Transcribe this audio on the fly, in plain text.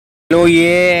Hello,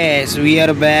 yes, we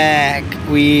are back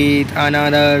with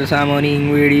another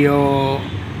summoning video.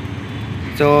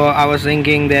 So I was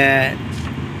thinking that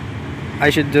I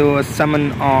should do a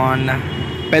summon on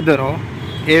Pedro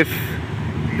if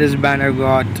this banner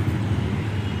got,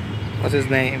 what's his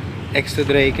name, Extra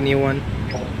Drake, new one.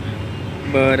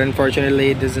 But unfortunately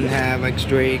it doesn't have X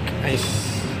Drake. I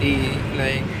see,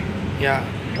 like, yeah,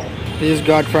 we just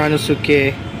got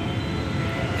Franosuke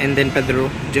and then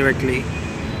Pedro directly.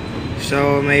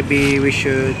 So maybe we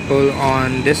should pull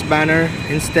on this banner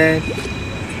instead.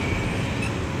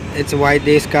 It's a White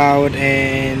Day Scout,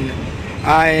 and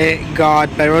I got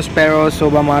Perospero,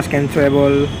 Soba Mask and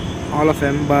Treble, all of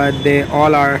them, but they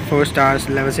all are 4 stars,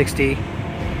 level 60.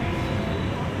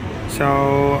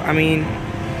 So I mean,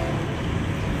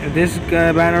 if this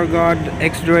banner got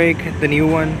X Drake, the new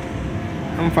one,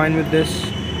 I'm fine with this.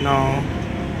 No,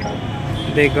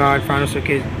 they got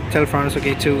Franosuke, tell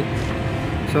Franosuke too.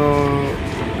 So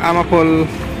I'ma pull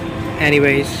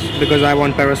anyways because I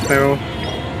want Perospero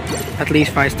at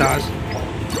least 5 stars.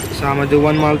 So I'ma do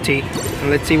one multi and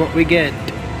let's see what we get.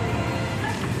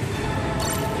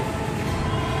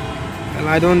 Well,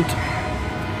 I don't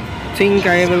think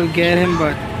I will get him,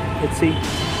 but let's see.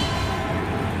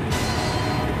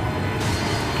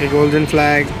 Okay, golden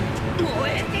flag.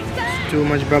 It's too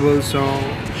much bubbles, so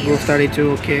go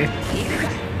 32, okay.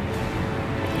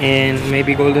 And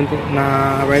maybe golden pool.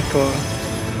 Nah, red pool.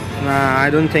 Nah, I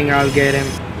don't think I'll get him.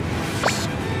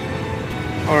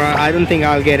 Or I don't think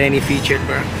I'll get any featured,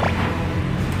 bro.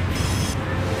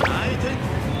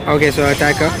 Okay, so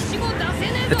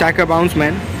attacker bounce,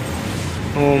 man.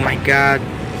 Oh my god,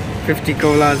 50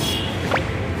 colas.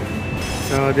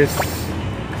 So this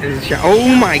is,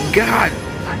 oh my god.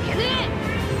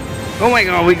 Oh my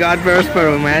god, we got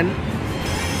Perospero, man.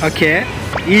 Okay,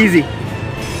 easy,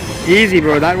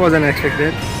 bro. That wasn't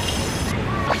expected.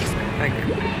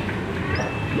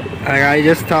 Like I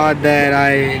just thought that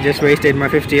I just wasted my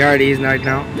 50 RDs right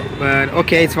now, but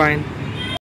okay, it's fine.